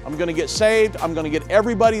again. I'm going to get saved. I'm going to get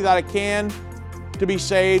everybody that I can to be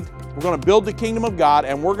saved. We're going to build the kingdom of God,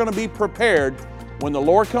 and we're going to be prepared when the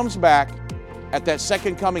Lord comes back at that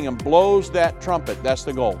second coming and blows that trumpet. That's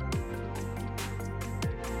the goal.